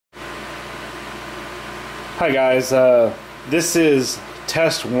Hi guys, this is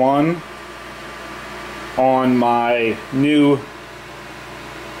test one on my new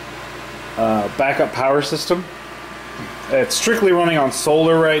backup power system. It's strictly running on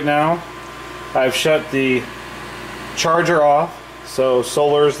solar right now. I've shut the charger off, so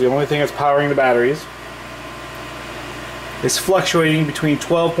solar is the only thing that's powering the batteries. It's fluctuating between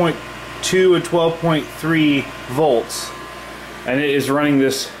 12.2 and 12.3 volts, and it is running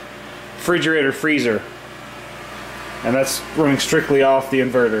this refrigerator freezer, and that's running strictly off the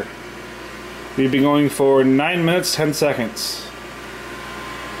inverter. We've been going for 9 minutes 10 seconds,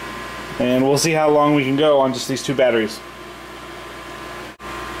 and we'll see how long we can go on just these two batteries.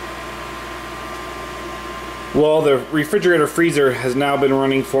 Well, the refrigerator freezer has now been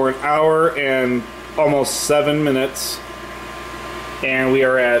running for an hour and almost 7 minutes, and we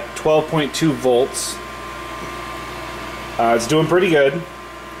are at 12.2 volts. It's doing pretty good.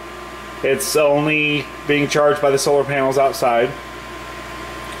 It's only being charged by the solar panels outside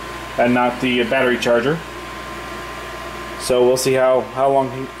and not the battery charger. So we'll see how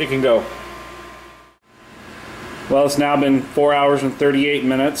long it can go. Well, it's now been 4 hours and 38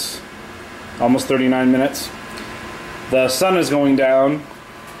 minutes, almost 39 minutes. The sun is going down,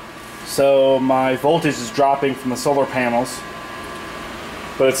 so my voltage is dropping from the solar panels,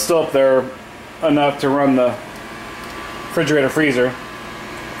 but it's still up there enough to run the refrigerator freezer.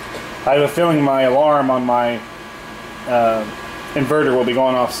 I have a feeling my alarm on my inverter will be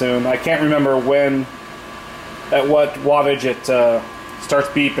going off soon. I can't remember when, at what wattage it starts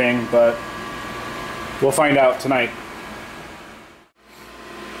beeping, but we'll find out tonight.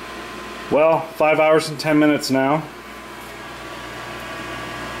 Well, 5 hours and 10 minutes now.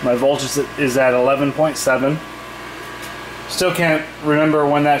 My voltage is at 11.7. Still can't remember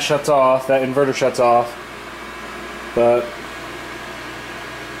when that shuts off, that inverter shuts off, but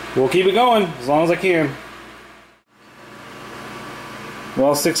we'll keep it going as long as I can.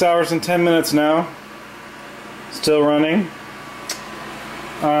 Well, 6 hours and 10 minutes now. Still running.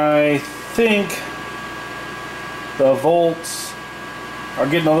 I think the volts are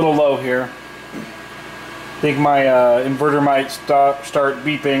getting a little low here. I think my inverter might start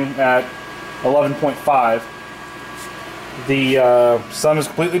beeping at 11.5. The sun is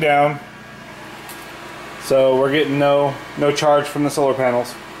completely down, so we're getting no charge from the solar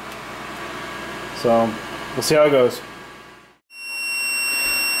panels. So we'll see how it goes.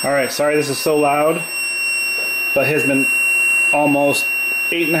 Alright, sorry this is so loud, but it has been almost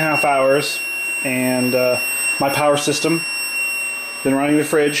 8.5 hours, and my power system been running the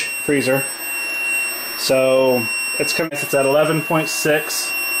freezer. So it's at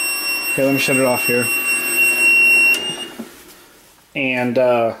 11.6. Okay, let me shut it off here. And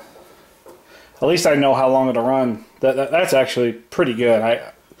at least I know how long it'll run. That's actually pretty good.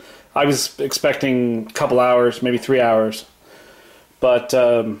 I was expecting a couple hours, maybe 3 hours. But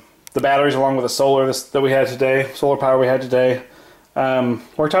the batteries, along with the solar that we had today, solar power we had today,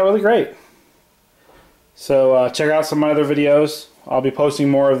 worked out really great. So check out some of my other videos. I'll be posting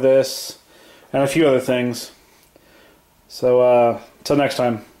more of this and a few other things. So till next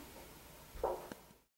time.